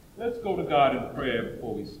Let's go to God in prayer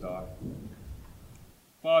before we start.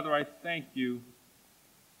 Father, I thank you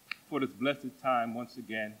for this blessed time once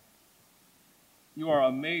again. You are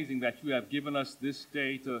amazing that you have given us this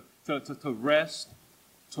day to rest,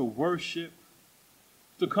 to worship,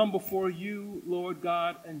 to come before you, Lord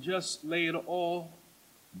God, and just lay it all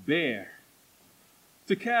bare,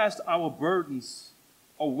 to cast our burdens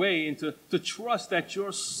away and to trust that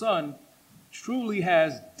your Son truly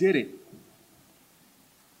has did it.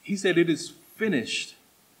 He said, "It is finished.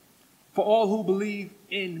 For all who believe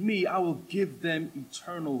in me, I will give them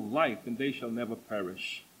eternal life, and they shall never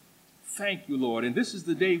perish." Thank you, Lord. And this is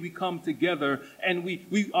the day we come together and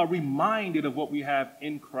we are reminded of what we have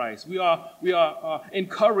in Christ. We are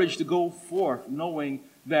encouraged to go forth knowing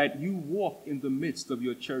that you walk in the midst of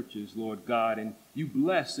your churches, Lord God, and you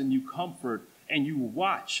bless and you comfort and you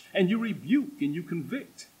watch and you rebuke and you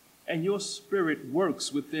convict. And your Spirit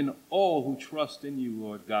works within all who trust in you,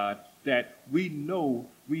 Lord God, that we know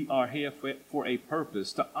we are here for a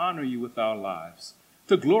purpose, to honor you with our lives,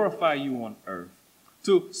 to glorify you on earth,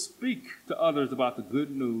 to speak to others about the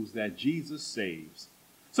good news that Jesus saves.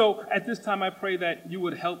 So at this time, I pray that you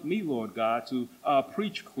would help me, Lord God, to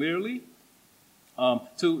preach clearly,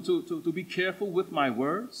 to be careful with my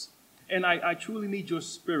words. And I truly need your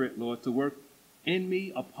Spirit, Lord, to work in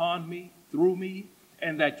me, upon me, through me,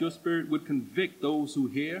 and that your Spirit would convict those who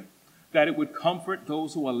hear, that it would comfort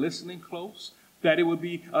those who are listening close, that it would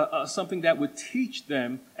be something that would teach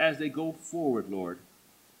them as they go forward, Lord,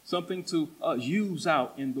 something to use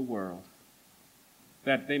out in the world,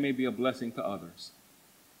 that they may be a blessing to others.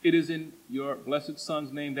 It is in your blessed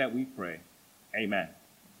Son's name that we pray. Amen.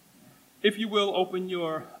 If you will, open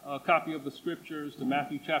your copy of the scriptures to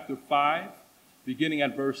Matthew chapter 5, beginning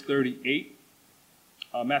at verse 38.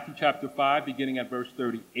 Matthew chapter 5, beginning at verse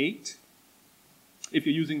 38. If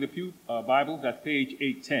you're using the Pew Bible, that's page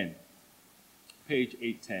 810. Page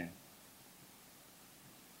 810.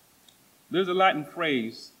 There's a Latin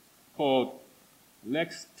phrase called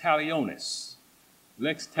lex talionis.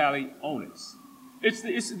 Lex talionis. It's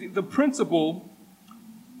the principle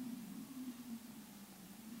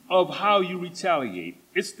of how you retaliate.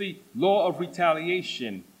 It's the law of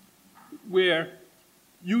retaliation, where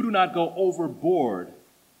you do not go overboard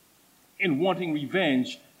in wanting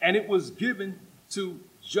revenge. And it was given to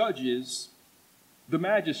judges, the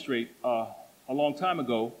magistrate, a long time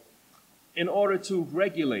ago, in order to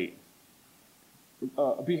regulate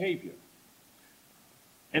behavior.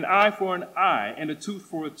 An eye for an eye and a tooth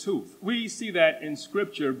for a tooth. We see that in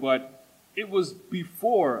Scripture, but it was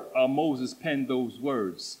before Moses penned those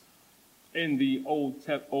words in the Old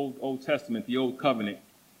Testament, the Old Covenant.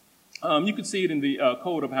 You can see it in the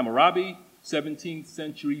Code of Hammurabi, 17th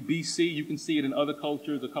century BC. You can see it in other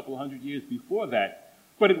cultures a couple hundred years before that.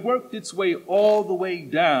 But it worked its way all the way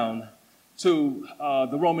down to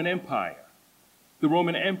the Roman Empire. The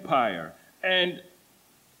Roman Empire. And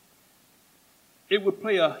it would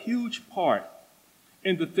play a huge part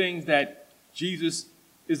in the things that Jesus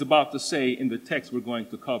is about to say in the text we're going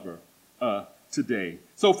to cover today.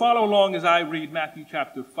 So follow along as I read Matthew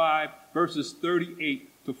chapter 5, verses 38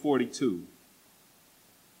 to 42.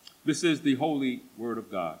 This is the holy word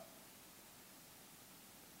of God.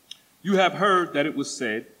 You have heard that it was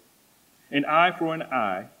said, an eye for an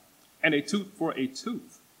eye and a tooth for a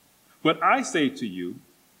tooth. But I say to you,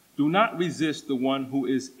 do not resist the one who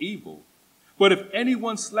is evil. But if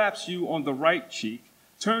anyone slaps you on the right cheek,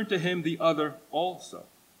 turn to him the other also.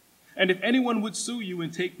 And if anyone would sue you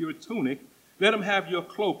and take your tunic, let him have your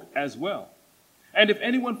cloak as well. And if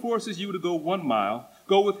anyone forces you to go 1 mile,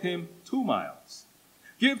 go with him 2 miles.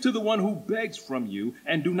 Give to the one who begs from you,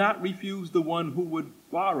 and do not refuse the one who would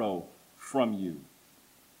borrow from you.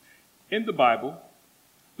 In the Bible,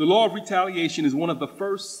 the law of retaliation is one of the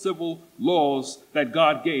first civil laws that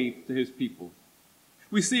God gave to his people.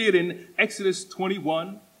 We see it in Exodus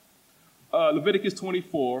 21, Leviticus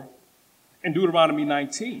 24, and Deuteronomy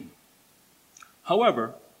 19.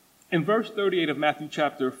 However, in verse 38 of Matthew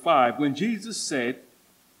chapter 5, when Jesus said,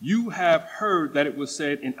 you have heard that it was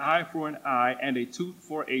said, an eye for an eye and a tooth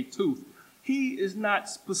for a tooth, he is not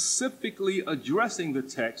specifically addressing the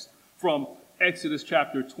text from Exodus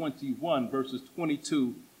chapter 21, verses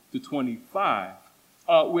 22 to 25,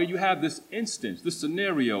 where you have this instance, this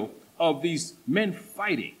scenario of these men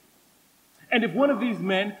fighting. And if one of these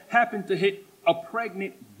men happened to hit a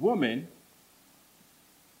pregnant woman,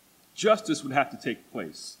 justice would have to take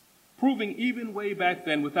place, proving even way back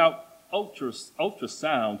then without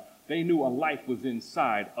ultrasound, they knew a life was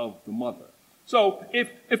inside of the mother. So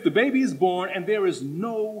if the baby is born and there is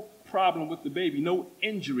no problem with the baby, no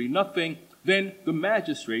injury, nothing then the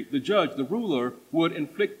magistrate, the judge, the ruler, would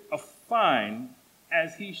inflict a fine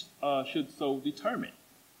as he should so determine.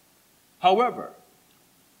 However,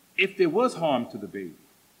 if there was harm to the baby,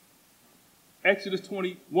 Exodus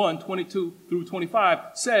 21:22 through 25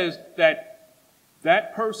 says that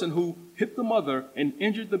that person who hit the mother and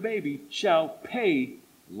injured the baby shall pay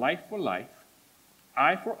life for life,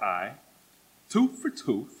 eye for eye, tooth for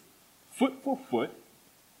tooth, foot for foot,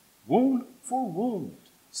 wound for wound,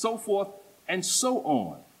 so forth and so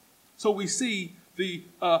on. So we see the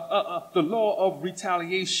law of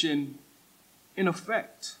retaliation in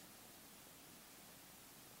effect.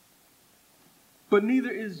 But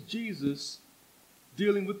neither is Jesus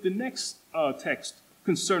dealing with the next text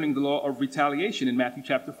concerning the law of retaliation in Matthew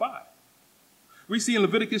chapter 5. We see in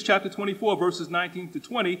Leviticus chapter 24, verses 19 to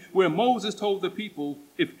 20, where Moses told the people,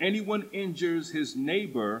 if anyone injures his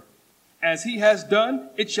neighbor, as he has done,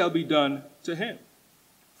 it shall be done to him.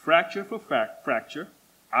 Fracture for fracture,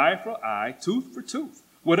 eye for eye, tooth for tooth.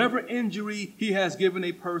 Whatever injury he has given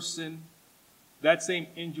a person, that same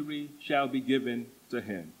injury shall be given to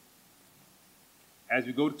him. As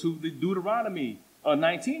we go to the Deuteronomy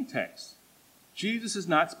 19 text, Jesus is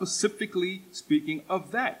not specifically speaking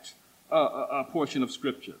of that portion of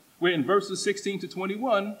Scripture, where in verses 16 to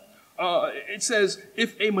 21, it says,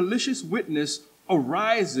 if a malicious witness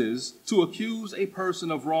arises to accuse a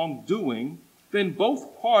person of wrongdoing, then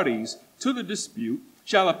both parties to the dispute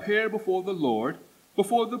shall appear before the Lord,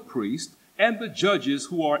 before the priest, and the judges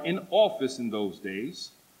who are in office in those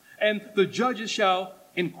days. And the judges shall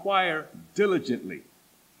inquire diligently.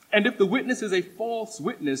 And if the witness is a false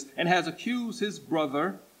witness and has accused his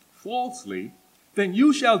brother falsely, then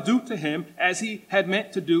you shall do to him as he had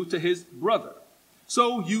meant to do to his brother.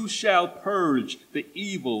 So you shall purge the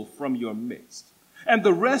evil from your midst. And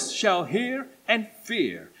the rest shall hear and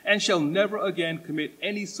fear, and shall never again commit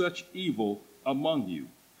any such evil among you.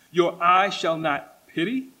 Your eye shall not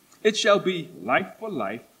pity. It shall be life for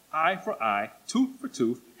life, eye for eye, tooth for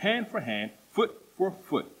tooth, hand for hand, foot for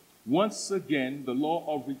foot. Once again, the law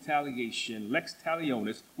of retaliation, lex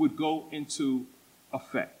talionis, would go into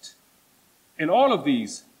effect. In all of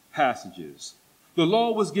these passages, the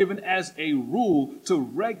law was given as a rule to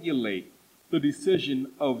regulate the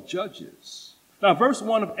decision of judges. Now, verse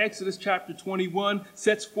 1 of Exodus chapter 21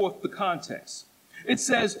 sets forth the context. It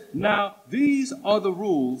says, now these are the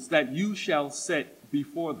rules that you shall set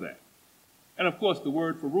before them. And of course, the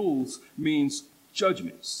word for rules means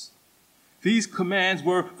judgments. These commands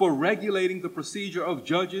were for regulating the procedure of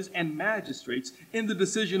judges and magistrates in the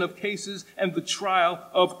decision of cases and the trial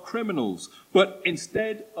of criminals. But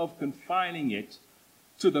instead of confining it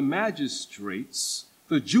to the magistrates,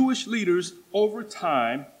 the Jewish leaders over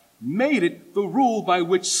time made it the rule by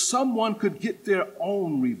which someone could get their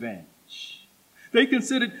own revenge. They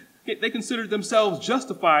considered themselves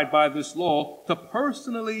justified by this law to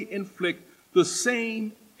personally inflict the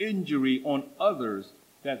same injury on others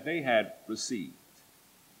that they had received.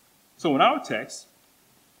 So in our text,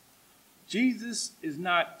 Jesus is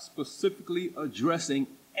not specifically addressing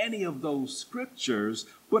any of those scriptures,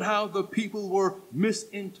 but how the people were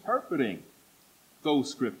misinterpreting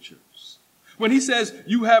those scriptures. When he says,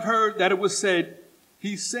 you have heard that it was said,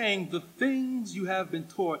 he's saying the things you have been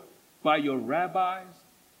taught by your rabbis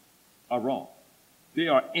are wrong. They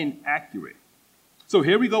are inaccurate. So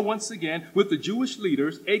here we go once again with the Jewish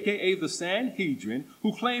leaders, aka the Sanhedrin,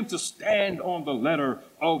 who claim to stand on the letter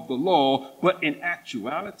of the law, but in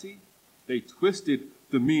actuality, they twisted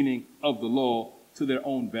the meaning of the law to their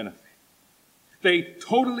own benefit. They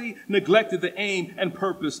totally neglected the aim and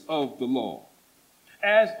purpose of the law.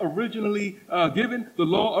 As originally given, the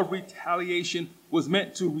law of retaliation was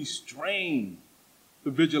meant to restrain the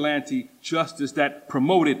vigilante justice that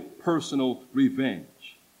promoted personal revenge.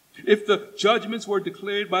 If the judgments were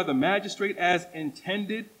declared by the magistrate as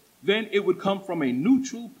intended, then it would come from a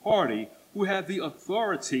neutral party who had the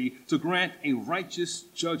authority to grant a righteous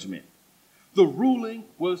judgment. The ruling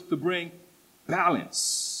was to bring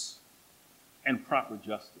balance and proper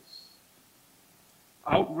justice.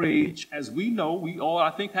 Outrage, as we know, we all,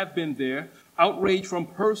 I think, have been there, outrage from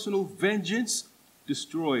personal vengeance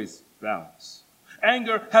destroys balance.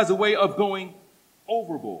 Anger has a way of going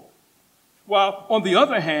overboard. While on the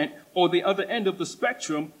other hand, or the other end of the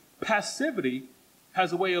spectrum, passivity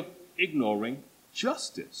has a way of ignoring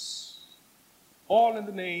justice, all in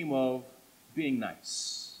the name of being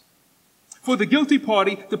nice. For the guilty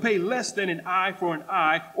party to pay less than an eye for an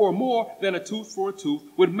eye or more than a tooth for a tooth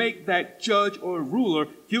would make that judge or ruler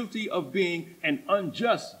guilty of being an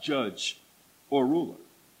unjust judge or ruler.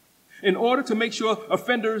 in order to make sure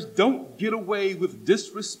offenders don't get away with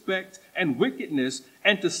disrespect and wickedness,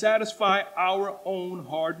 and to satisfy our own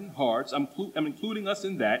hardened hearts, I'm including us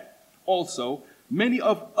in that also, many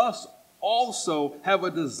of us also have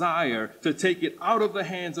a desire to take it out of the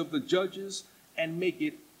hands of the judges and make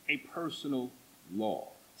it a personal law.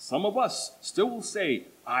 Some of us still will say,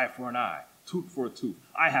 eye for an eye, tooth for a tooth.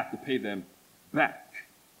 I have to pay them back.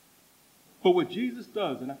 But what Jesus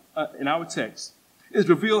does in our text is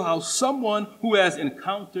reveal how someone who has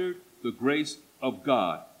encountered the grace of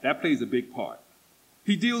God, that plays a big part.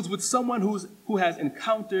 He deals with someone who has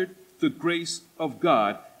encountered the grace of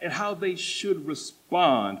God and how they should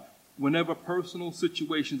respond whenever personal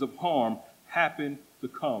situations of harm happen to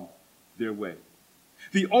come their way.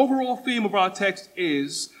 The overall theme of our text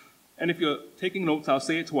is, and if you're taking notes, I'll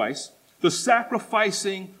say it twice, the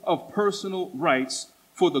sacrificing of personal rights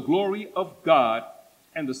for the glory of God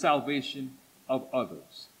and the salvation of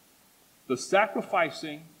others. The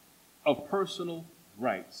sacrificing of personal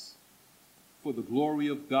rights for the glory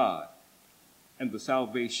of God and the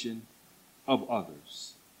salvation of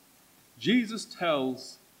others. Jesus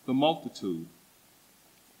tells the multitude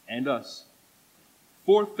and us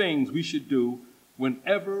 4 things we should do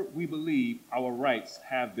whenever we believe our rights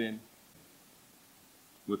have been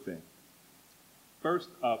within. First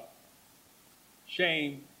up,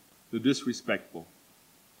 shame the disrespectful.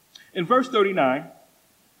 In verse 39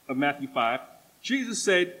 of Matthew 5, Jesus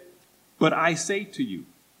said, "But I say to you,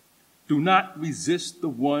 do not resist the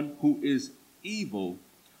one who is evil,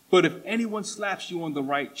 but if anyone slaps you on the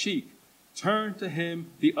right cheek, turn to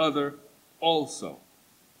him the other also."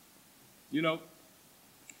 You know,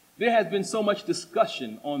 there has been so much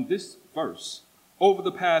discussion on this verse over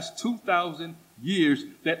the past 2,000 years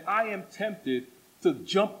that I am tempted to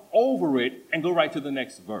jump over it and go right to the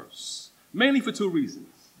next verse, mainly for 2 reasons.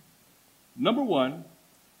 Number one,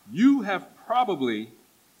 you have probably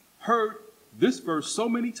heard this verse so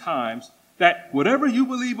many times that whatever you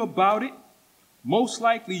believe about it, most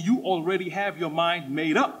likely you already have your mind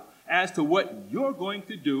made up as to what you're going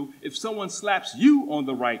to do if someone slaps you on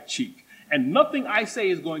the right cheek. And nothing I say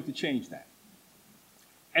is going to change that.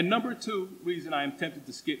 And number 2 reason I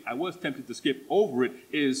was tempted to skip over it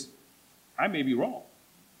is I may be wrong.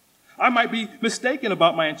 I might be mistaken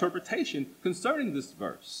about my interpretation concerning this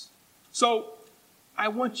verse. So I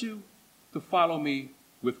want you to follow me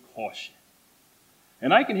with caution.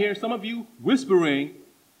 And I can hear some of you whispering,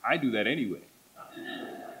 I do that anyway.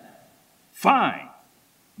 Fine.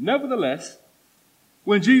 Nevertheless,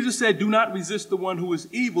 when Jesus said, do not resist the one who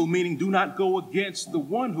is evil, meaning do not go against the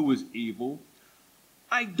one who is evil,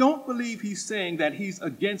 I don't believe he's saying that he's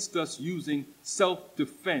against us using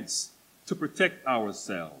self-defense to protect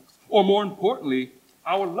ourselves, or more importantly,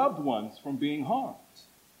 our loved ones from being harmed.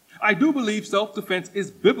 I do believe self-defense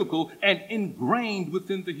is biblical and ingrained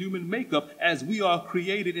within the human makeup as we are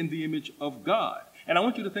created in the image of God. And I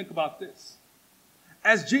want you to think about this.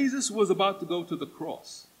 As Jesus was about to go to the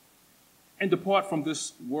cross and depart from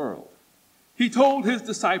this world, he told his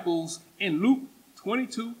disciples in Luke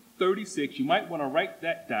 22:36, you might want to write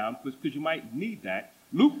that down because you might need that.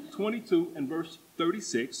 Luke 22 and verse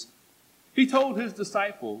 36, he told his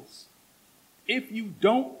disciples, if you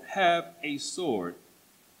don't have a sword,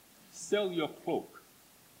 sell your cloak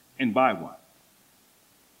and buy one.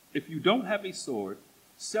 If you don't have a sword,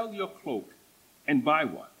 sell your cloak and buy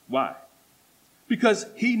one. Why? Because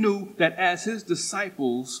he knew that as his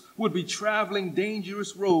disciples would be traveling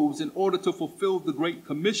dangerous roads in order to fulfill the Great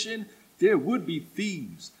Commission, there would be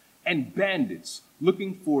thieves and bandits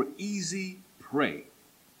looking for easy prey.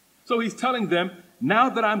 So he's telling them, now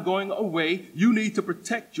that I'm going away, you need to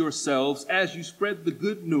protect yourselves as you spread the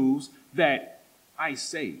good news that I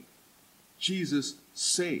save. Jesus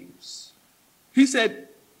saves. He said,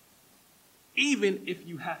 even if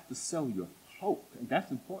you have to sell your cloak, and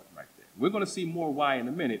that's important right there. We're going to see more why in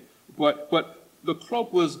a minute, but the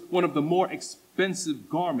cloak was one of the more expensive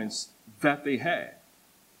garments that they had.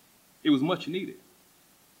 It was much needed.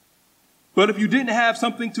 But if you didn't have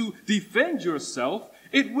something to defend yourself,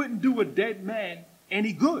 it wouldn't do a dead man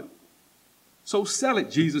any good. So sell it,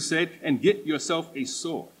 Jesus said, and get yourself a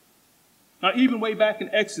sword. Now, even way back in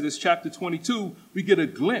Exodus chapter 22, we get a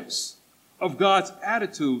glimpse of God's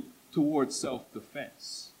attitude towards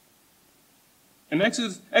self-defense. In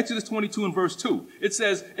Exodus 22 and verse 2, it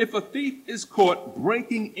says, if a thief is caught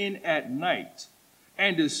breaking in at night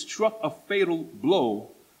and is struck a fatal blow,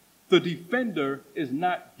 the defender is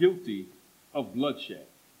not guilty of bloodshed.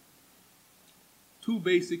 2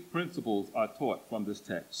 basic principles are taught from this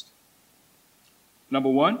text. Number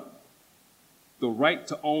 1, the right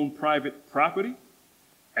to own private property.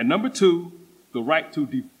 And number 2, the right to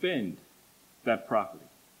defend that property.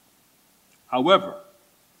 However,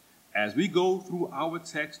 as we go through our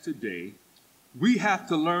text today, we have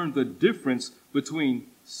to learn the difference between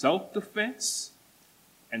self-defense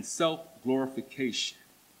and self-glorification.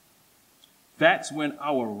 That's when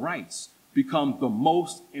our rights become the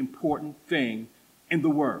most important thing in the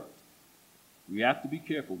world. We have to be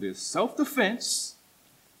careful. There's self-defense,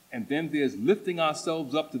 and then there's lifting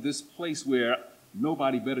ourselves up to this place where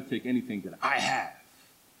nobody better take anything that I have.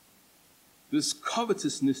 This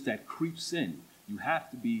covetousness that creeps in, you have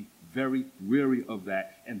to be very wary of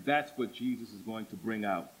that, and that's what Jesus is going to bring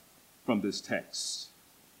out from this text.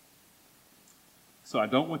 So I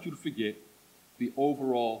don't want you to forget the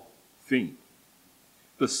overall theme.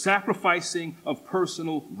 The sacrificing of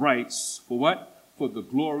personal rights for what? For the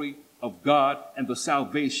glory of God and the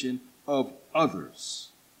salvation of others.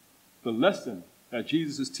 The lesson that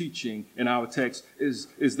Jesus is teaching in our text is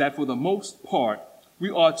that for the most part, we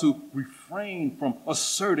ought to refrain from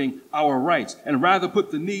asserting our rights and rather put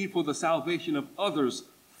the need for the salvation of others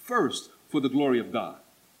first for the glory of God.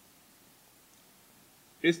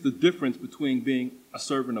 It's the difference between being a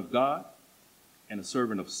servant of God and a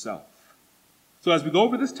servant of self. So as we go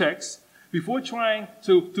over this text, before trying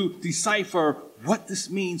to decipher what this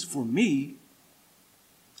means for me,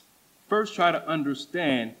 first try to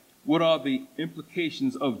understand what are the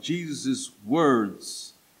implications of Jesus'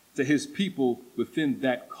 words to his people within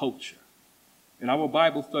that culture. In our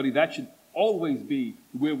Bible study, that should always be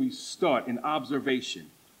where we start, in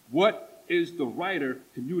observation. What is the writer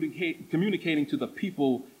communicating to the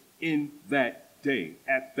people in that day,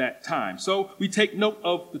 at that time? So we take note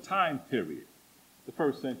of the time period, the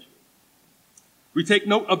first century. We take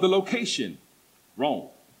note of the location, Rome.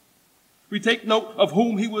 We take note of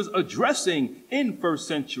whom he was addressing in first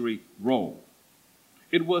century Rome.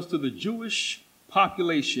 It was to the Jewish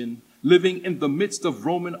population living in the midst of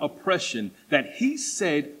Roman oppression that he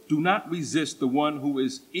said, do not resist the one who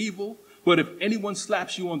is evil, but if anyone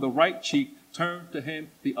slaps you on the right cheek, turn to him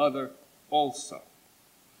the other also.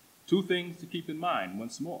 Two things to keep in mind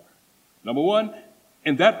once more. Number one,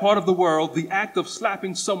 in that part of the world, the act of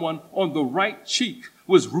slapping someone on the right cheek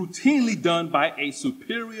was routinely done by a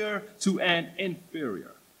superior to an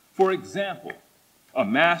inferior. For example, a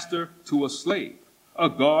master to a slave, a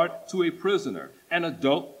guard to a prisoner, an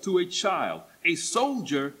adult to a child, a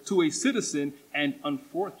soldier to a citizen, and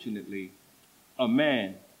unfortunately, a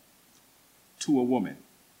man to a woman.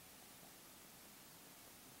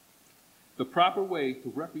 The proper way to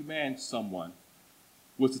reprimand someone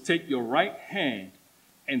was to take your right hand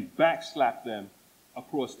and backslap them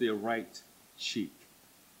across their right cheek.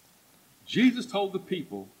 Jesus told the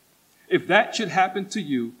people, if that should happen to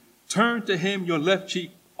you, turn to him your left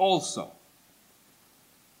cheek also.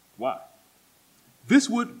 Why? This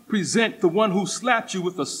would present the one who slapped you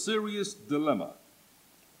with a serious dilemma.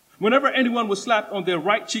 Whenever anyone was slapped on their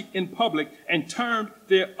right cheek in public and turned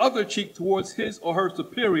their other cheek towards his or her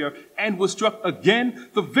superior and was struck again,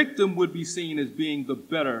 the victim would be seen as being the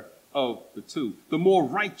better of the two, the more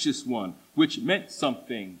righteous one, which meant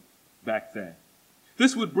something back then.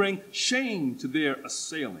 This would bring shame to their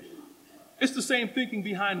assailant. It's the same thinking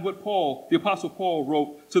behind what the Apostle Paul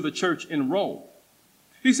wrote to the church in Rome.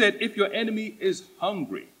 He said, if your enemy is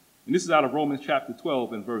hungry, and this is out of Romans chapter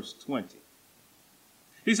 12 and verse 20.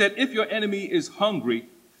 He said, if your enemy is hungry,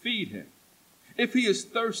 feed him. If he is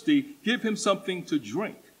thirsty, give him something to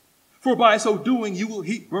drink. For by so doing, you will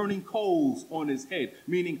heap burning coals on his head,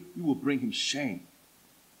 meaning you will bring him shame.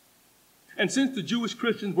 And since the Jewish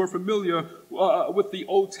Christians were familiar with the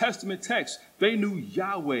Old Testament text, they knew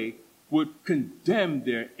Yahweh would condemn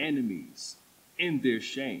their enemies in their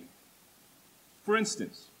shame. For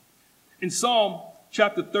instance, in Psalm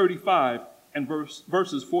chapter 35 and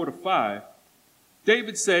verses 4 to 5,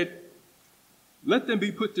 David said, let them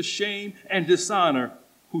be put to shame and dishonor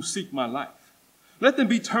who seek my life. Let them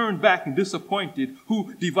be turned back and disappointed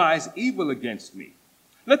who devise evil against me.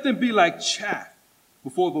 Let them be like chaff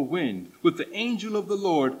before the wind, with the angel of the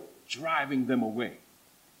Lord driving them away.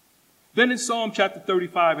 Then in Psalm chapter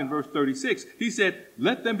 35 and verse 36, he said,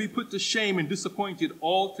 let them be put to shame and disappointed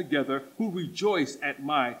altogether who rejoice at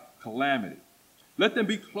my calamity. Let them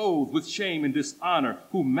be clothed with shame and dishonor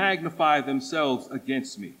who magnify themselves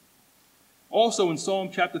against me. Also in Psalm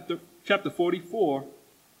chapter 44,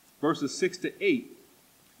 verses 6 to 8,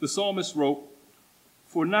 the psalmist wrote,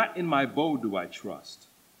 for not in my bow do I trust,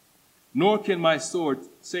 nor can my sword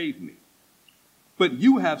save me. But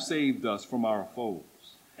you have saved us from our foes,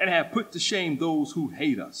 and have put to shame those who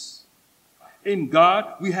hate us. In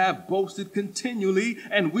God we have boasted continually,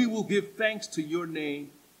 and we will give thanks to your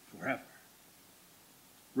name forever.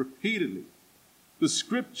 Repeatedly, The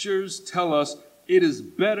scriptures tell us it is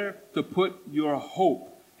better to put your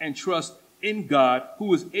hope and trust in God,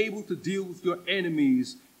 who is able to deal with your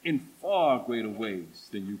enemies in far greater ways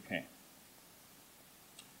than you can.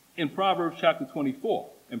 In Proverbs chapter 24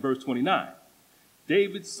 and verse 29,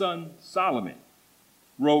 David's son Solomon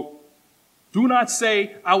wrote, "Do not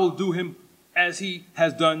say, I will do him as he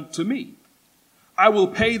has done to me. I will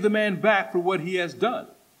pay the man back for what he has done."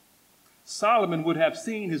 Solomon would have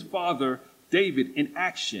seen his father David in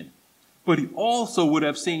action, but he also would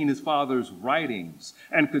have seen his father's writings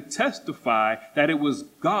and could testify that it was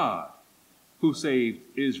God who saved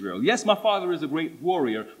Israel. Yes, my father is a great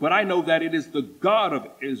warrior, but I know that it is the God of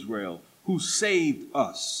Israel who saved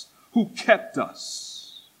us, who kept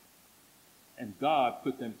us. And God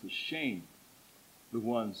put them to shame, the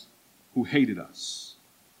ones who hated us.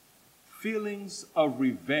 Feelings of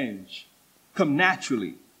revenge come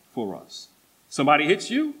naturally for us. Somebody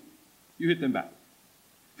hits you, you hit them back.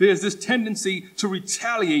 There's this tendency to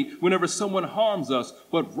retaliate whenever someone harms us,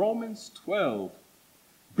 but Romans 12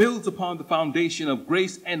 builds upon the foundation of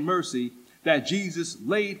grace and mercy that Jesus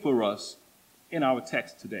laid for us in our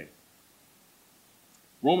text today.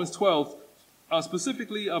 Romans 12,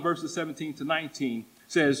 specifically verses 17 to 19,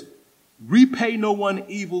 says, "Repay no one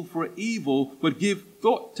evil for evil, but give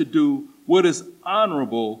thought to do what is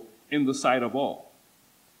honorable in the sight of all.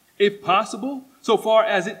 If possible, so far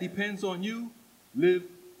as it depends on you, live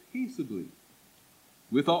peaceably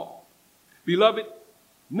with all. Beloved,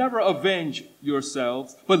 never avenge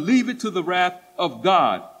yourselves, but leave it to the wrath of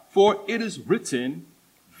God. For it is written,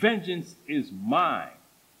 'Vengeance is mine,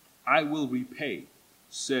 I will repay,'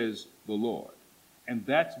 says the Lord." And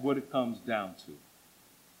that's what it comes down to.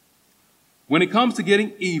 When it comes to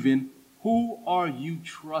getting even, who are you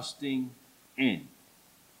trusting in?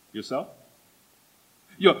 Yourself?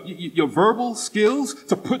 Your verbal skills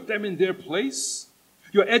to put them in their place?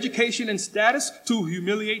 Your education and status to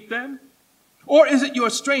humiliate them? Or is it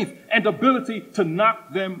your strength and ability to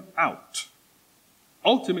knock them out?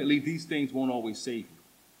 Ultimately, these things won't always save you.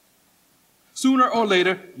 Sooner or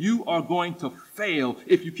later, you are going to fail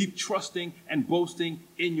if you keep trusting and boasting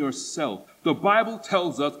in yourself. The Bible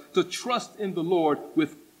tells us to trust in the Lord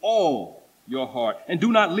with all your heart and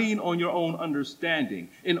do not lean on your own understanding.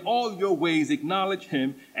 In all your ways, acknowledge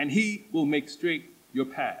him, and he will make straight your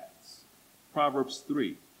paths. Proverbs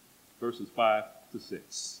 3, verses 5 to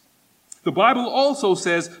 6. The Bible also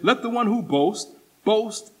says, let the one who boasts,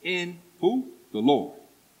 boast in who? The Lord.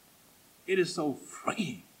 It is so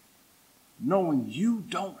freeing knowing you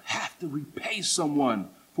don't have to repay someone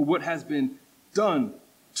for what has been done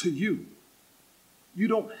to you. You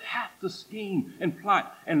don't have to scheme and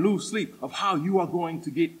plot and lose sleep of how you are going to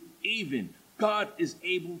get even. God is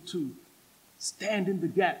able to stand in the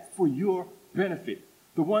gap for your benefit.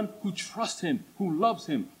 The one who trusts him, who loves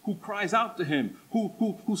him, who cries out to him,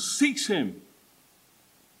 who seeks him.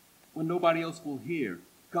 When nobody else will hear,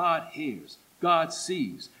 God hears, God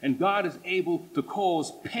sees, and God is able to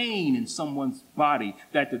cause pain in someone's body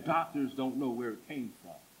that the doctors don't know where it came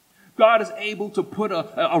from. God is able to put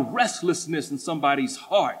a restlessness in somebody's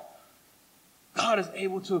heart. God is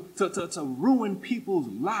able to ruin people's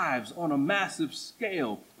lives on a massive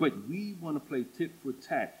scale. But we want to play tit for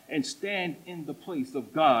tat and stand in the place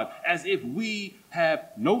of God as if we have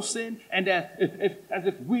no sin and as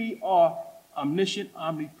if we are omniscient,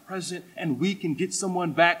 omnipresent, and we can get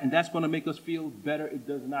someone back and that's going to make us feel better. It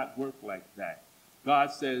does not work like that.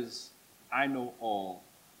 God says, I know all.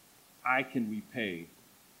 I can repay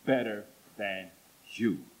better than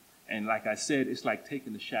you. And like I said, it's like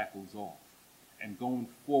taking the shackles off and going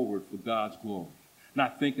forward for God's glory.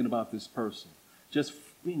 Not thinking about this person. Just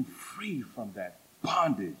being free from that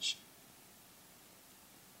bondage.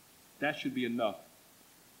 That should be enough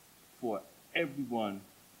for everyone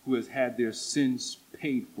who has had their sins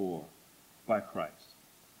paid for by Christ.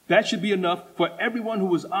 That should be enough for everyone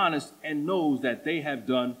who is honest and knows that they have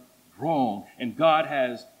done wrong and God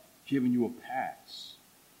has given you a pass.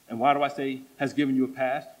 And why do I say has given you a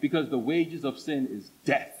pass? Because the wages of sin is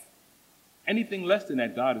death. Anything less than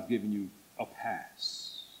that, God has given you a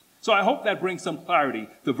pass. So I hope that brings some clarity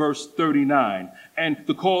to verse 39 and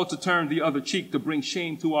the call to turn the other cheek, to bring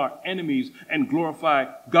shame to our enemies and glorify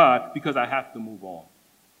God, because I have to move on.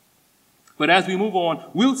 But as we move on,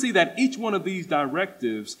 we'll see that each one of these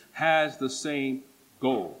directives has the same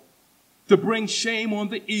goal: to bring shame on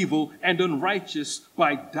the evil and unrighteous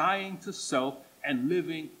by dying to self and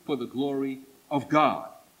living for the glory of God.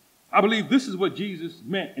 I believe this is what Jesus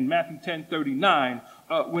meant in Matthew 10:39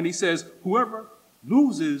 when he says, whoever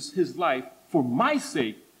loses his life for my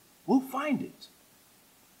sake will find it.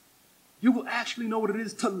 You will actually know what it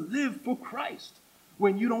is to live for Christ,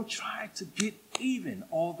 when you don't try to get even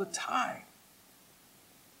all the time.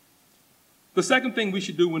 The second thing we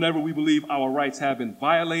should do whenever we believe our rights have been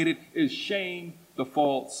violated is shame the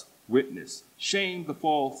false witness. Shame the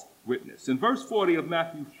false witness. In verse 40 of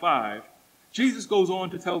Matthew 5, Jesus goes on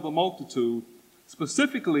to tell the multitude,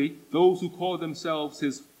 specifically those who call themselves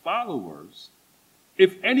his followers,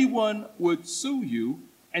 if anyone would sue you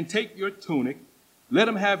and take your tunic, let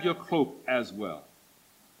him have your cloak as well.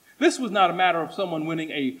 This was not a matter of someone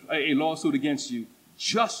winning a lawsuit against you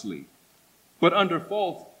justly, but under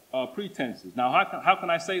false pretenses. Now, how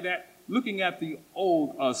can I say that? Looking at the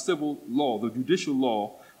old civil law, the judicial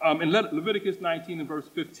law, in Leviticus 19 and verse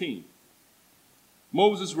 15,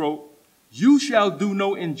 Moses wrote, "You shall do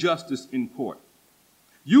no injustice in court.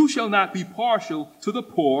 You shall not be partial to the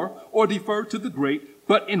poor or defer to the great,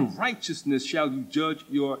 but in righteousness shall you judge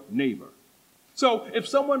your neighbor." So if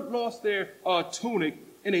someone lost their tunic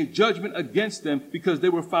in a judgment against them because they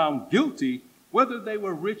were found guilty, whether they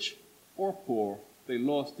were rich or poor, they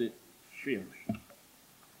lost it fairly.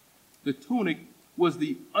 The tunic was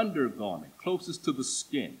the undergarment closest to the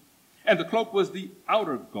skin, and the cloak was the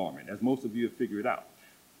outer garment, as most of you have figured out.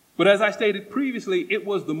 But as I stated previously, it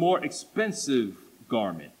was the more expensive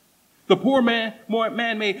garment. The poor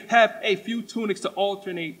man may have a few tunics to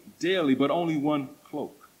alternate daily, but only one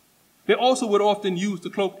cloak. They also would often use the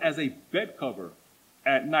cloak as a bed cover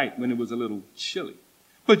at night when it was a little chilly.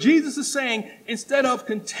 But Jesus is saying, instead of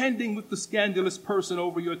contending with the scandalous person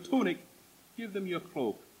over your tunic, give them your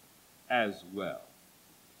cloak as well.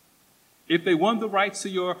 If they won the rights to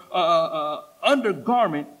your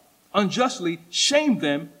undergarment unjustly, shame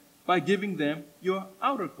them by giving them your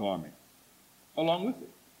outer garment along with it.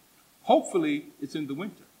 Hopefully, it's in the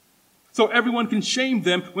winter, so everyone can shame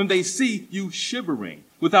them when they see you shivering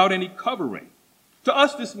without any covering. To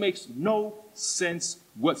us, this makes no sense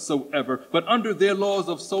whatsoever, but under their laws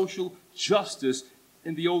of social justice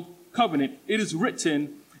in the Old Covenant, it is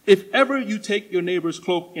written, "If ever you take your neighbor's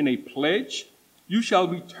cloak in a pledge, you shall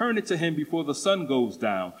return it to him before the sun goes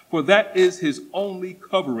down, for that is his only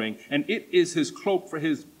covering, and it is his cloak for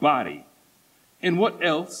his body. In what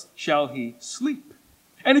else shall he sleep?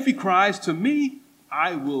 And if he cries to me,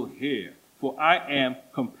 I will hear, for I am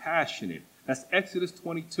compassionate." That's Exodus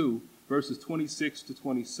 22, verses 26 to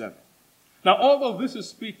 27. Now, although this is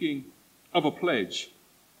speaking of a pledge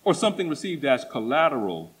or something received as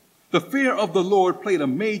collateral, the fear of the Lord played a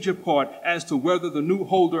major part as to whether the new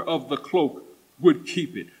holder of the cloak would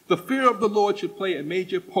keep it. The fear of the Lord should play a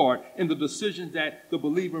major part in the decisions that the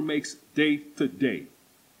believer makes day to day.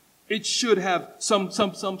 It should have some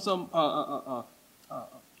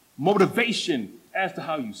motivation as to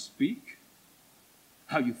how you speak,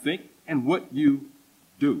 how you think, and what you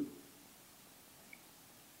do.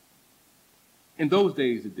 In those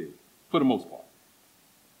days, it did, for the most part.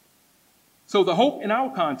 So the hope in our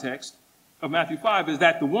context of Matthew 5 is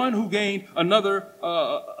that the one who gained another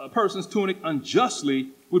person's tunic unjustly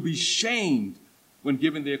would be shamed when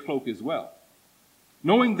given their cloak as well.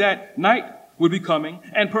 Knowing that night would be coming,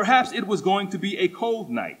 and perhaps it was going to be a cold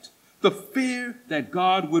night, the fear that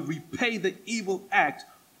God would repay the evil act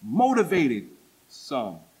motivated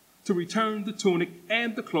some to return the tunic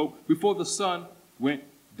and the cloak before the sun went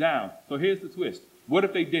down. So here's the twist. What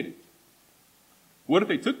if they didn't? What if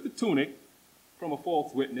they took the tunic from a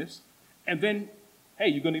false witness and then, hey,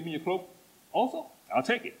 you're going to give me your cloak also? I'll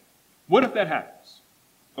take it. What if that happens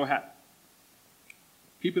or happened?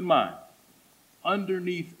 Keep in mind,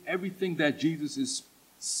 underneath everything that Jesus is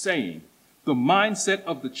saying, the mindset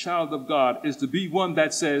of the child of God is to be one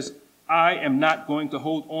that says, I am not going to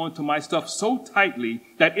hold on to my stuff so tightly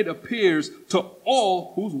that it appears to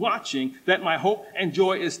all who's watching that my hope and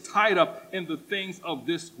joy is tied up in the things of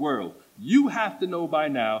this world. You have to know by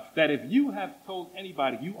now that if you have told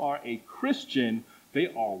anybody you are a Christian, they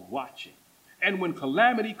are watching. And when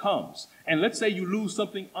calamity comes, and let's say you lose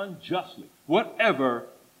something unjustly, whatever,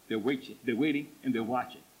 they're waiting and they're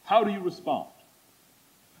watching. How do you respond?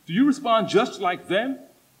 Do you respond just like them?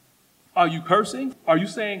 Are you cursing? Are you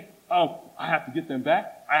saying, oh, I have to get them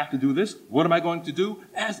back. I have to do this. What am I going to do?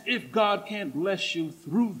 As if God can't bless you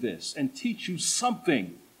through this and teach you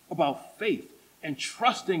something about faith and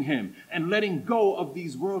trusting him and letting go of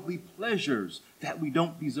these worldly pleasures that we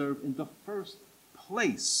don't deserve in the first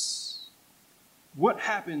place. What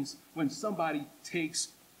happens when somebody takes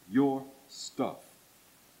your stuff?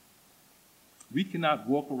 We cannot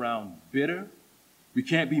walk around bitter. We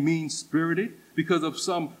can't be mean-spirited because of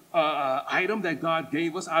some item that God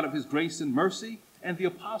gave us out of his grace and mercy. And the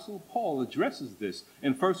Apostle Paul addresses this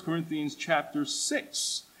in 1 Corinthians chapter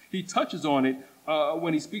 6. He touches on it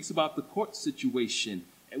when he speaks about the court situation,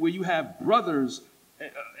 where you have brothers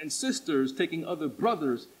and sisters taking other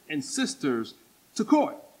brothers and sisters to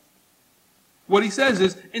court. What he says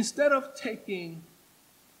is, instead of taking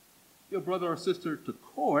your brother or sister to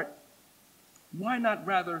court, why not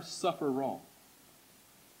rather suffer wrong?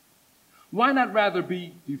 Why not rather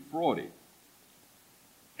be defrauded?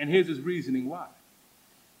 And here's his reasoning why.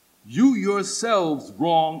 You yourselves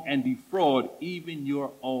wrong and defraud even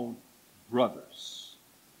your own brothers.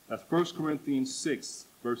 That's 1 Corinthians 6,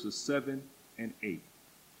 verses 7 and 8.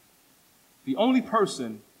 The only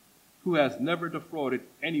person who has never defrauded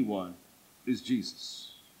anyone is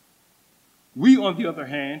Jesus. We, on the other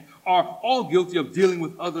hand, are all guilty of dealing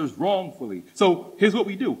with others wrongfully. So here's what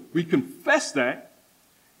we do. We confess that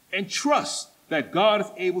and trust that God is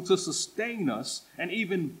able to sustain us and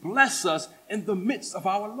even bless us in the midst of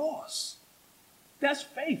our loss. That's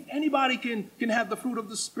faith. Anybody can have the fruit of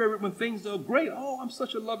the Spirit when things are great. Oh, I'm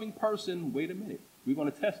such a loving person. Wait a minute. We're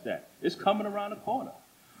going to test that. It's coming around the corner.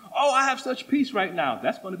 Oh, I have such peace right now.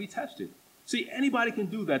 That's going to be tested. See, anybody can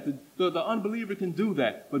do that. The unbeliever can do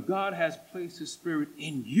that. But God has placed his Spirit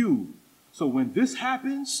in you. So when this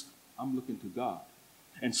happens, I'm looking to God.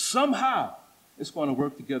 And somehow it's going to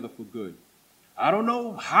work together for good. I don't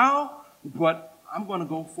know how, but I'm going to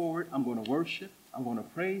go forward. I'm going to worship. I'm going to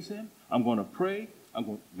praise him. I'm going to pray. I'm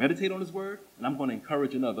going to meditate on his word. And I'm going to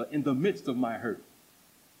encourage another in the midst of my hurt.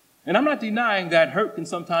 And I'm not denying that hurt can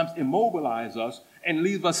sometimes immobilize us and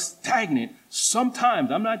leave us stagnant.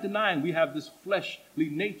 Sometimes, I'm not denying we have this fleshly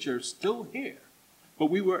nature still here.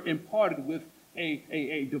 But we were imparted with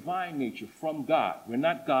a divine nature from God. We're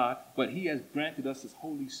not God, but he has granted us his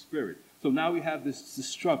Holy Spirit. So now we have this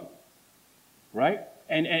struggle, right?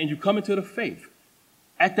 And you come into the faith.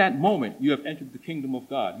 At that moment, you have entered the kingdom of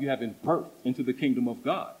God. You have been birthed into the kingdom of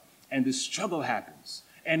God. And this struggle happens.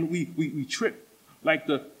 And we trip like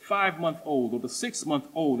the 5-month-old or the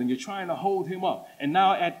 6-month-old, and you're trying to hold him up. And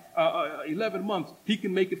now at 11 months, he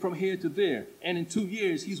can make it from here to there. And in 2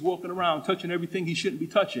 years, he's walking around touching everything he shouldn't be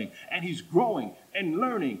touching. And he's growing and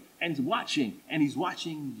learning and watching, and he's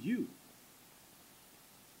watching you.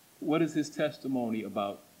 What is his testimony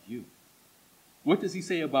about you? What does he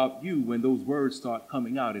say about you when those words start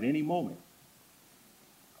coming out at any moment?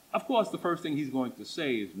 Of course, the first thing he's going to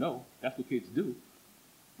say is no. That's what kids do.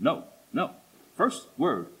 No, no. First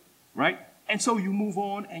word, right? And so you move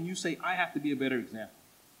on and you say, I have to be a better example.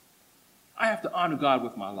 I have to honor God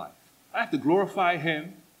with my life. I have to glorify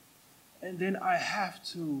him. And then I have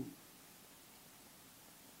to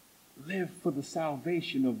live for the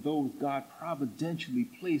salvation of those God providentially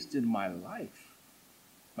placed in my life.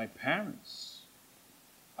 My parents.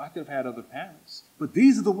 I could have had other parents, but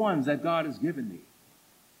these are the ones that God has given me.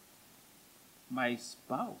 My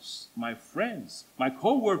spouse, my friends, my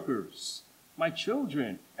co-workers, my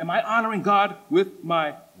children. Am I honoring God with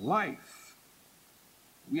my life?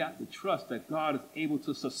 We have to trust that God is able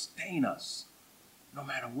to sustain us no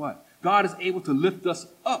matter what. God is able to lift us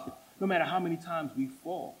up no matter how many times we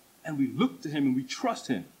fall. And we look to him and we trust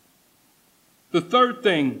him. The third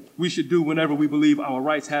thing we should do whenever we believe our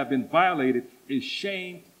rights have been violated is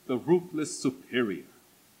shame the ruthless superior.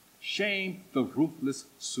 Shame the ruthless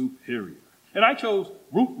superior. And I chose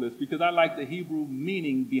ruthless because I like the Hebrew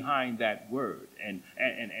meaning behind that word. And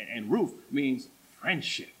ruth means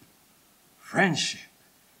friendship. Friendship.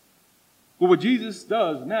 But what Jesus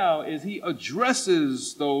does now is he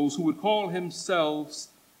addresses those who would call themselves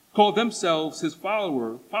his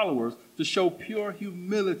followers to show pure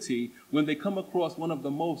humility when they come across one of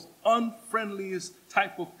the most unfriendliest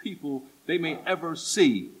type of people they may ever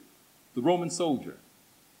see, the Roman soldier.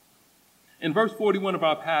 In verse 41 of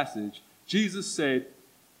our passage, Jesus said,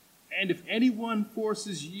 and if anyone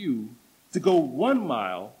forces you to go 1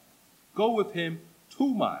 mile, go with him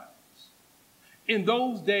 2 miles. In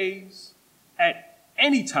those days, at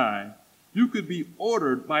any time, you could be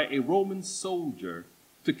ordered by a Roman soldier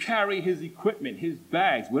to carry his equipment, his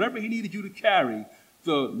bags, whatever he needed you to carry,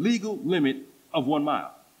 the legal limit of 1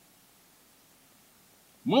 mile.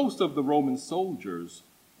 Most of the Roman soldiers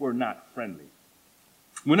were not friendly.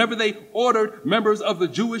 Whenever they ordered members of the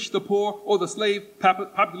Jewish, the poor, or the slave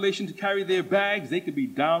population to carry their bags, they could be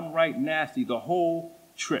downright nasty the whole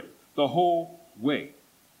trip, the whole way.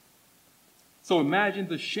 So imagine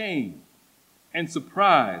the shame and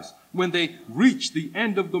surprise when they reached the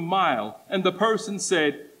end of the mile and the person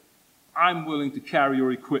said, I'm willing to carry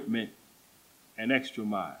your equipment an extra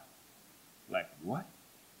mile. Like, what?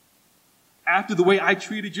 After the way I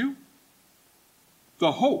treated you?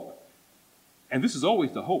 The hope, and this is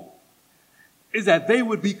always the hope, is that they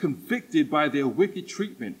would be convicted by their wicked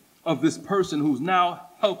treatment of this person who's now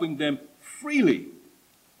helping them freely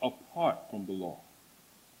apart from the law.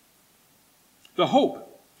 The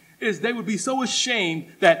hope is they would be so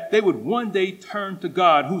ashamed that they would one day turn to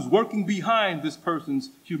God, who's working behind this person's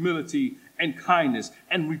humility and kindness,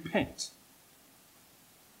 and repent.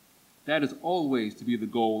 That is always to be the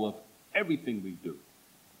goal of everything we do.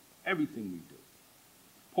 Everything we do.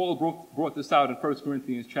 Paul brought this out in 1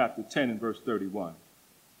 Corinthians chapter 10 and verse 31.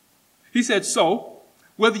 He said, so,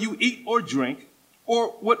 whether you eat or drink, or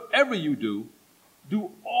whatever you do, do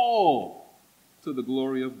all to the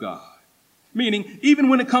glory of God. Meaning, even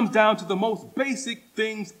when it comes down to the most basic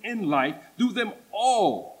things in life, do them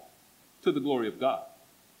all to the glory of God.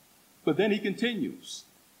 But then he continues.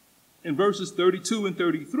 In verses 32 and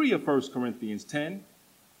 33 of 1 Corinthians 10,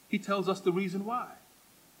 he tells us the reason why.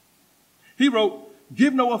 He wrote,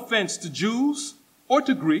 give no offense to Jews or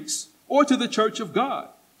to Greeks or to the church of God,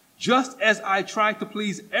 just as I try to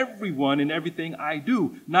please everyone in everything I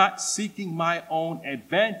do, not seeking my own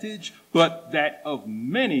advantage, but that of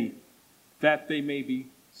many, that they may be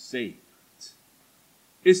saved.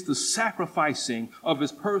 It's the sacrificing of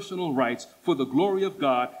his personal rights for the glory of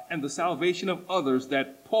God and the salvation of others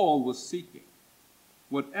that Paul was seeking.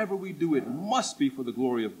 Whatever we do, it must be for the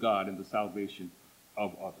glory of God and the salvation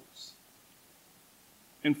of others.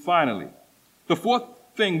 And finally, the fourth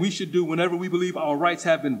thing we should do whenever we believe our rights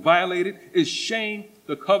have been violated is shame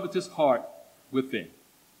the covetous heart within.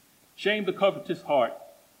 Shame the covetous heart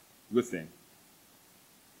within.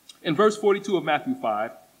 In verse 42 of Matthew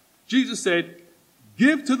 5, Jesus said,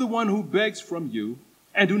 give to the one who begs from you,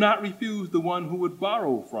 and do not refuse the one who would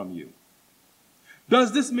borrow from you.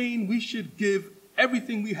 Does this mean we should give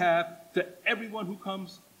everything we have to everyone who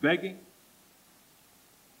comes begging?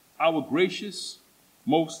 Our gracious,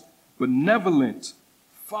 most benevolent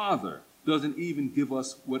Father doesn't even give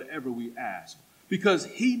us whatever we ask, because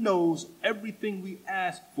he knows everything we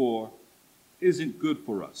ask for isn't good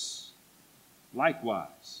for us.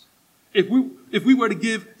 Likewise, if we were to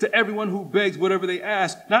give to everyone who begs whatever they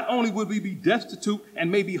ask, not only would we be destitute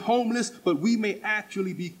and maybe homeless, but we may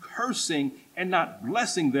actually be cursing and not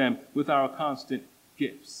blessing them with our constant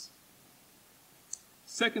gifts.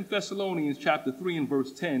 2 Thessalonians chapter 3 and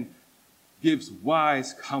verse 10 gives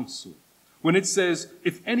wise counsel when it says,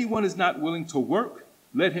 if anyone is not willing to work,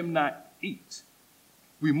 let him not eat.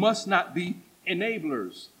 We must not be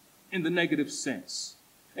enablers in the negative sense,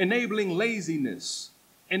 enabling laziness,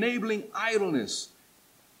 enabling idleness,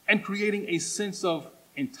 and creating a sense of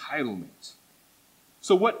entitlement.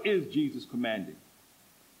 So what is Jesus commanding?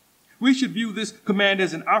 We should view this command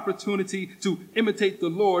as an opportunity to imitate the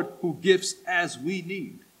Lord who gifts as we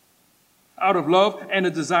need. Out of love and a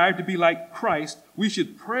desire to be like Christ, we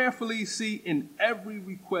should prayerfully see in every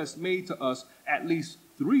request made to us at least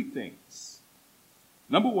three things.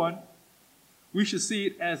 Number one, we should see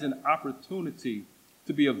it as an opportunity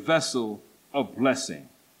to be a vessel of blessing,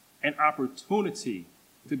 an opportunity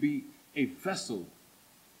to be a vessel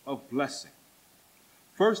of blessing.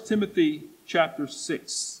 1 Timothy chapter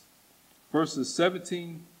 6, verses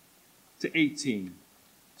 17 to 18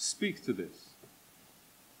 speaks to this.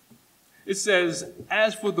 It says,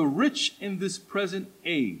 as for the rich in this present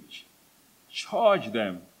age, charge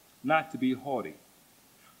them not to be haughty,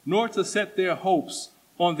 nor to set their hopes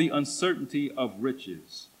on the uncertainty of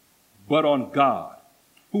riches, but on God,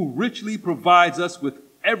 who richly provides us with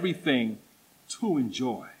everything to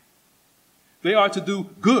enjoy. They are to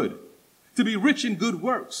do good, to be rich in good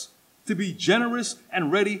works, to be generous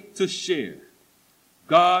and ready to share.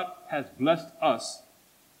 God has blessed us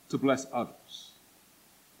to bless others.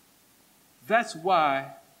 That's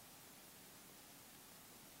why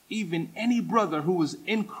even any brother who is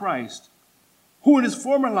in Christ, who in his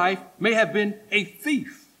former life may have been a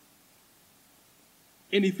thief,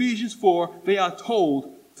 in Ephesians 4, they are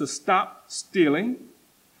told to stop stealing,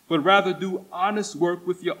 but rather do honest work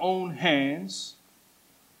with your own hands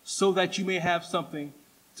so that you may have something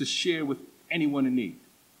to share with anyone in need.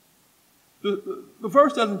 The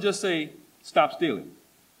verse doesn't just say, stop stealing.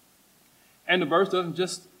 And the verse doesn't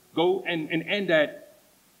just go and end at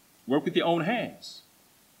work with your own hands.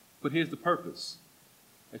 But here's the purpose,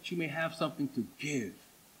 that you may have something to give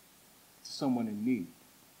to someone in need.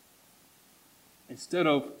 Instead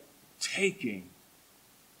of taking,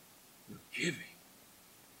 you're giving.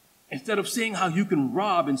 Instead of seeing how you can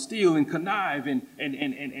rob and steal and connive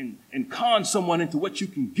and con someone into what you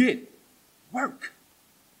can get, work.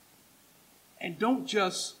 And don't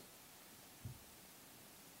just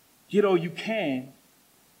get all you can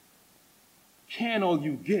all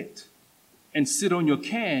you get, and sit on your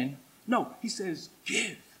can. No, he says,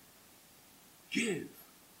 give. Give.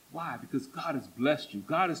 Why? Because God has blessed you.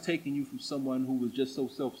 God has taken you from someone who was just so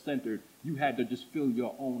self-centered, you had to just fill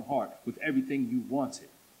your own heart with everything you wanted.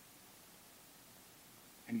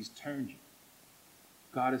 and he's turned you.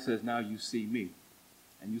 God says, now you see me,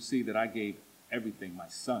 and you see that I gave everything, my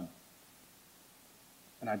son,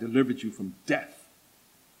 and I delivered you from death,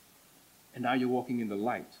 and now you're walking in the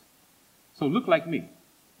light. So look like me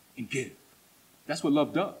and give. That's what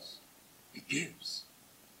love does. It gives.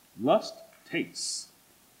 Lust takes.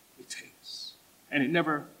 It takes. And it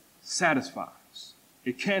never satisfies.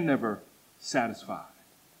 It can never satisfy.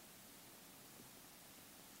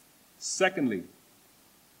 Secondly,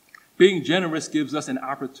 being generous gives us an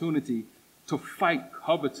opportunity to fight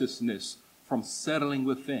covetousness from settling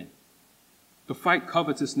within. To fight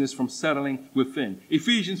covetousness from settling within.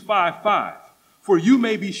 Ephesians 5:5. For you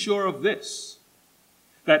may be sure of this,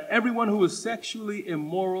 that everyone who is sexually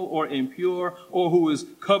immoral or impure or who is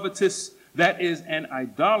covetous, that is an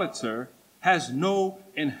idolater, has no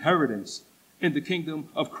inheritance in the kingdom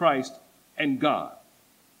of Christ and God.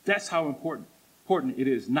 That's how important it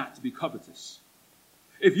is not to be covetous.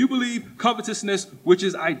 If you believe covetousness, which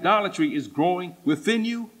is idolatry, is growing within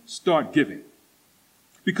you, start giving.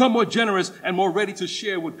 Become more generous and more ready to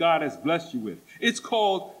share what God has blessed you with. It's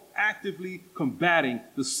called actively combating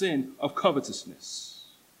the sin of covetousness.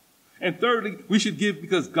 And thirdly, we should give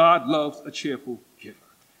because God loves a cheerful giver.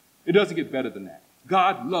 It doesn't get better than that.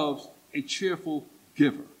 God loves a cheerful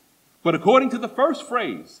giver. But according to the first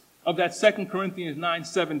phrase of that 2 Corinthians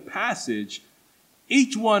 9:7 passage,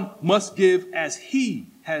 each one must give as he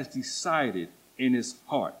has decided in his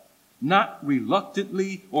heart, not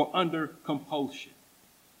reluctantly or under compulsion.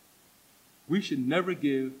 We should never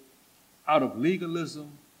give out of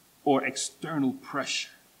legalism or external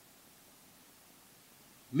pressure.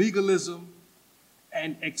 Legalism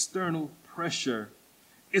and external pressure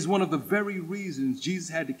is one of the very reasons Jesus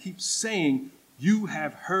had to keep saying, you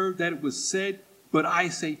have heard that it was said, but I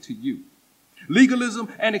say to you. Legalism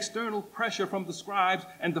and external pressure from the scribes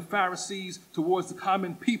and the Pharisees towards the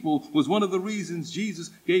common people was one of the reasons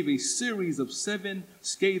Jesus gave a series of 7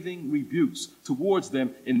 scathing rebukes towards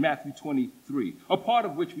them in Matthew 23, a part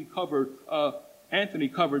of which Anthony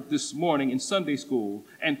covered this morning in Sunday school,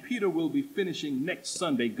 and Peter will be finishing next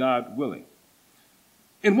Sunday, God willing.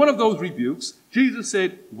 In one of those rebukes, Jesus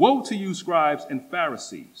said, woe to you, scribes and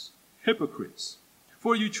Pharisees, hypocrites,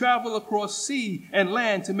 for you travel across sea and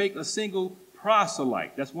land to make a single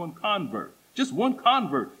proselyte. That's one convert. Just one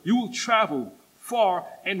convert. You will travel far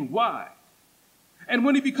and wide. And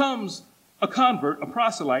when he becomes a convert, a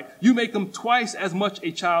proselyte, you make him twice as much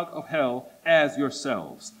a child of hell as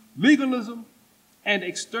yourselves. Legalism and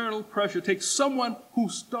external pressure takes someone who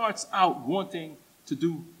starts out wanting to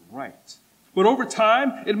do right. But over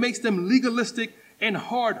time, it makes them legalistic and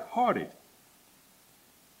hard-hearted.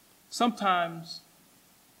 Sometimes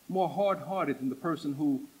more hard-hearted than the person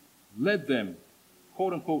who led them,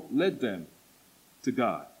 quote-unquote, led them to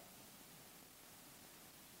God.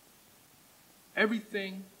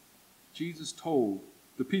 Everything Jesus told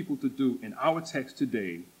the people to do in our text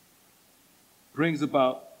today brings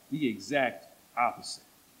about the exact opposite.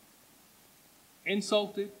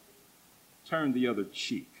 Insulted, turn the other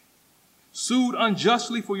cheek. Sued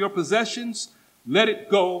unjustly for your possessions, let it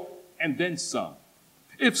go and then some.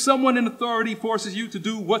 If someone in authority forces you to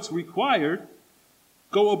do what's required,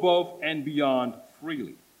 go above and beyond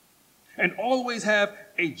freely. And always have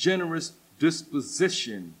a generous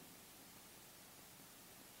disposition.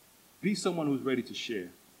 Be someone who's ready to share.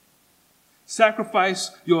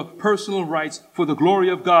 Sacrifice your personal rights for the glory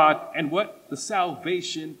of God and what? The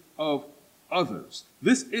salvation of others.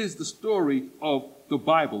 This is the story of the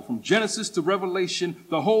Bible. From Genesis to Revelation,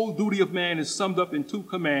 the whole duty of man is summed up in 2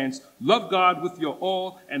 commands. Love God with your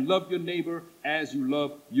all and love your neighbor as you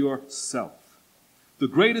love yourself. The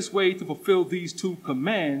greatest way to fulfill these 2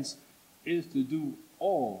 commands is to do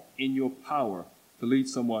all in your power to lead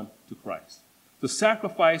someone to Christ. To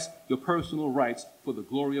sacrifice your personal rights for the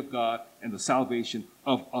glory of God and the salvation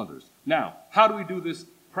of others. Now, how do we do this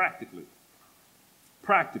practically?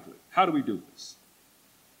 Practically, how do we do this?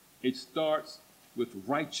 It starts with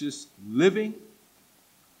righteous living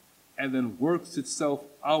and then works itself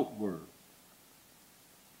outward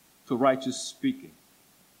to righteous speaking.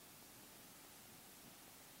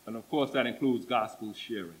 And of course, that includes gospel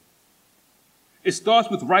sharing. It starts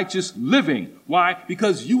with righteous living. Why?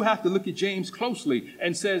 Because you have to look at James closely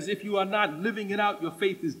and says, if you are not living it out, your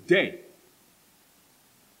faith is dead.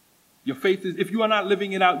 Your faith is, if you are not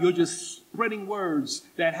living it out, you're just spreading words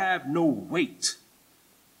that have no weight.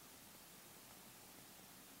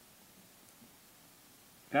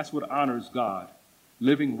 That's what honors God,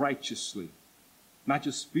 living righteously, not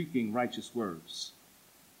just speaking righteous words.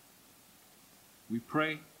 We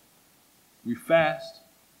pray, we fast,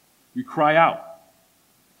 we cry out,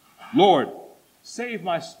 Lord, save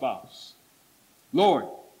my spouse. Lord,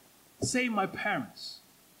 save my parents.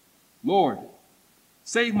 Lord,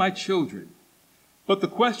 save my children. But the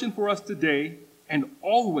question for us today and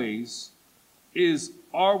always is,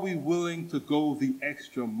 are we willing to go the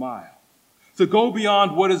extra mile? To go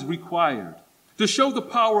beyond what is required, to show the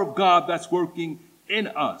power of God that's working in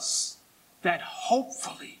us, that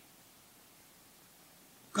hopefully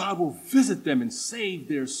God will visit them and save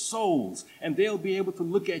their souls, and they'll be able to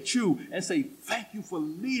look at you and say, thank you for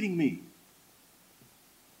leading me.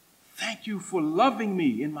 Thank you for loving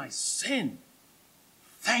me in my sin.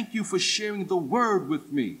 Thank you for sharing the word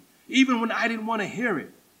with me, even when I didn't want to hear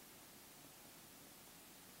it.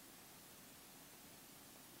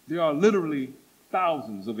 There are literally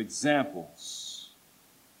thousands of examples,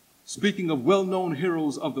 speaking of well-known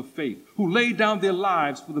heroes of the faith who laid down their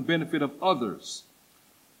lives for the benefit of others.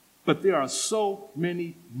 But there are so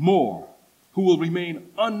many more who will remain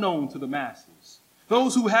unknown to the masses.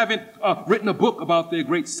 Those who haven't written a book about their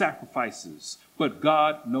great sacrifices, but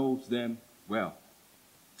God knows them well.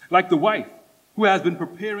 Like the wife who has been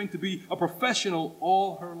preparing to be a professional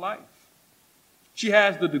all her life. She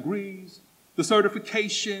has the degrees, the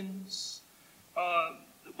certifications,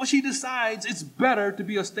 but she decides it's better to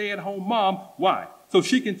be a stay-at-home mom. Why? So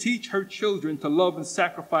she can teach her children to love and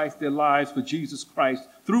sacrifice their lives for Jesus Christ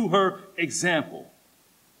through her example.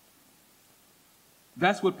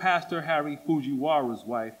 That's what Pastor Harry Fujiwara's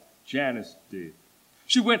wife, Janice, did.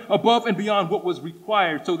 She went above and beyond what was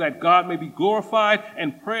required so that God may be glorified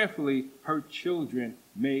and prayerfully her children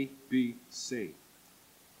may be saved.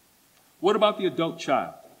 What about the adult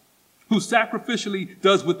child who sacrificially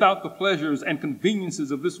does without the pleasures and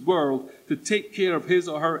conveniences of this world to take care of his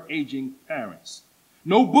or her aging parents?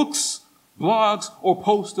 No books, blogs, or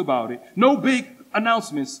posts about it. No big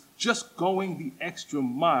announcements, just going the extra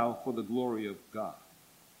mile for the glory of God.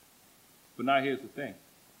 But now here's the thing.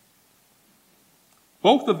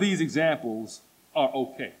 Both of these examples are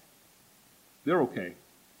okay. They're okay.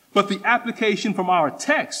 But the application from our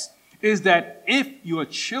text is that if your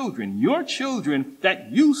children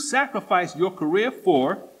that you sacrifice your career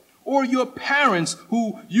for, or your parents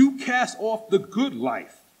who you cast off the good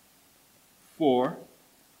life for,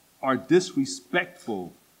 are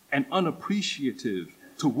disrespectful and unappreciative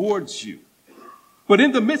towards you, but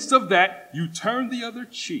in the midst of that, you turn the other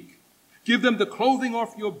cheek, give them the clothing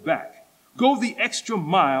off your back, go the extra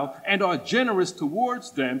mile, and are generous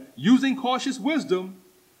towards them using cautious wisdom,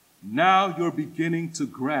 now you're beginning to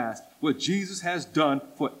grasp what Jesus has done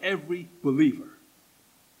for every believer.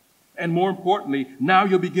 And more importantly, now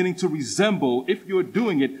you're beginning to resemble, if you're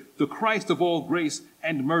doing it, the Christ of all grace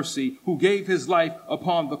and mercy who gave his life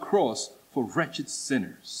upon the cross for wretched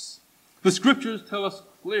sinners. The scriptures tell us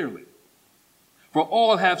clearly, for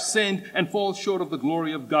all have sinned and fall short of the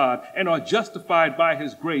glory of God and are justified by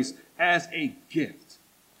his grace as a gift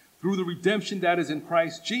through the redemption that is in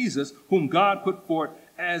Christ Jesus, whom God put forward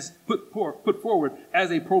as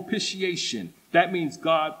a propitiation. That means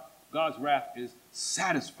God's wrath is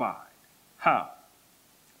satisfied. How?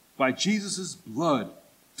 By Jesus' blood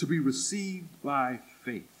to be received by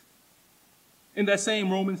faith. In that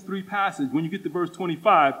same Romans 3 passage, when you get to verse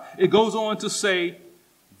 25, it goes on to say,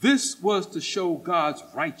 this was to show God's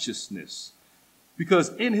righteousness, because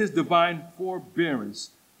in his divine forbearance,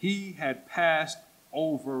 he had passed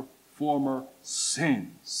over former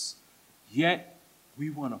sins. Yet, we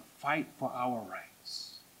want to fight for our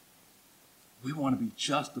rights. We want to be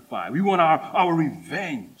justified. We want our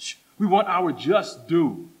revenge. We want our just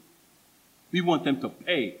due. We want them to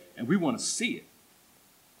pay, and we want to see it.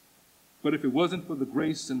 But if it wasn't for the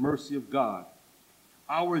grace and mercy of God,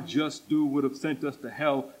 our just due would have sent us to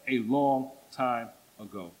hell a long time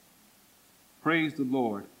ago. Praise the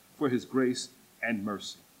Lord for his grace and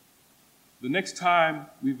mercy. The next time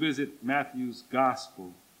we visit Matthew's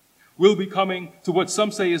gospel, we'll be coming to what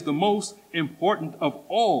some say is the most important of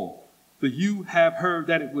all the "you have heard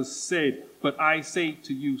that it was said, but I say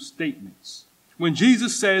to you" statements. When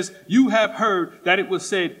Jesus says, you have heard that it was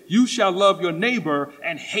said, you shall love your neighbor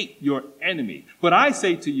and hate your enemy. But I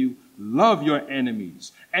say to you, love your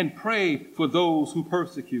enemies and pray for those who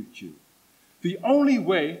persecute you. The only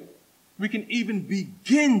way we can even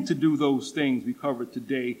begin to do those things we covered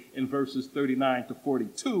today in verses 39 to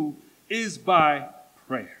 42 is by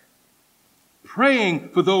prayer. Praying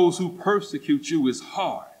for those who persecute you is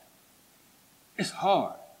hard. It's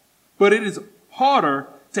hard. But it is harder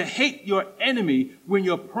to hate your enemy when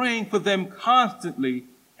you're praying for them constantly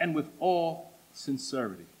and with all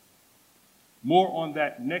sincerity. More on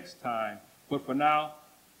that next time, but for now,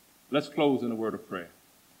 let's close in a word of prayer.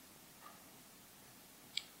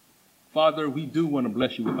 Father, we do want to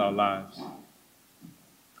bless you with our lives.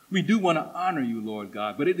 We do want to honor you, Lord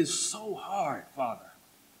God, but it is so hard, Father.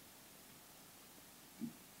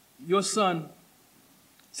 Your Son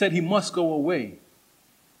said he must go away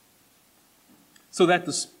so that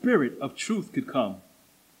the Spirit of truth could come.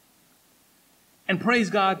 And praise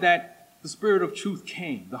God that the Spirit of truth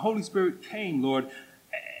came. The Holy Spirit came, Lord,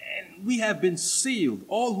 and we have been sealed,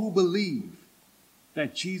 all who believe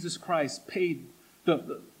that Jesus Christ paid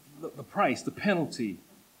the price, the penalty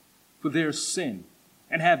for their sin,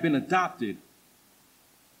 and have been adopted.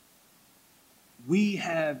 We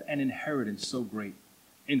have an inheritance so great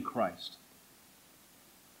in Christ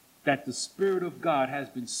that the Spirit of God has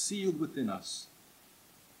been sealed within us.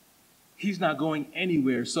 He's not going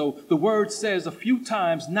anywhere. So the word says a few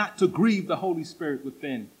times not to grieve the Holy Spirit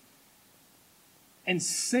within. And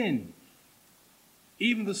sin,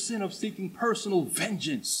 even the sin of seeking personal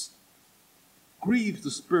vengeance, grieves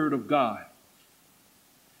the Spirit of God.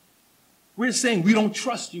 We're saying we don't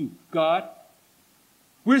trust you, God.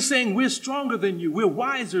 We're saying we're stronger than you. We're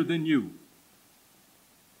wiser than you.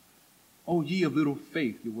 O ye of little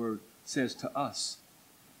faith, your word says to us.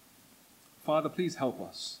 Father, please help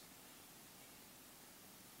us.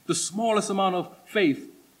 The smallest amount of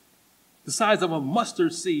faith, the size of a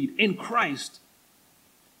mustard seed in Christ,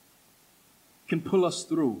 can pull us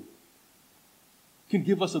through, can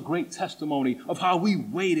give us a great testimony of how we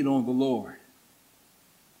waited on the Lord.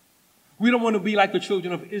 We don't want to be like the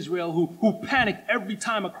children of Israel who panicked every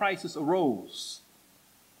time a crisis arose.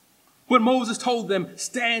 But Moses told them,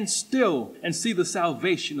 stand still and see the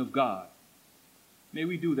salvation of God. May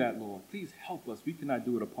we do that, Lord. Please help us. We cannot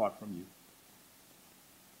do it apart from you.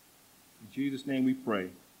 In Jesus' name we pray.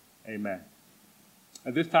 Amen.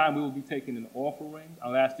 At this time, we will be taking an offering.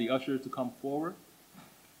 I'll ask the ushers to come forward.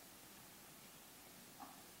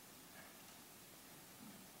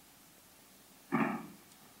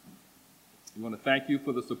 We want to thank you for the support.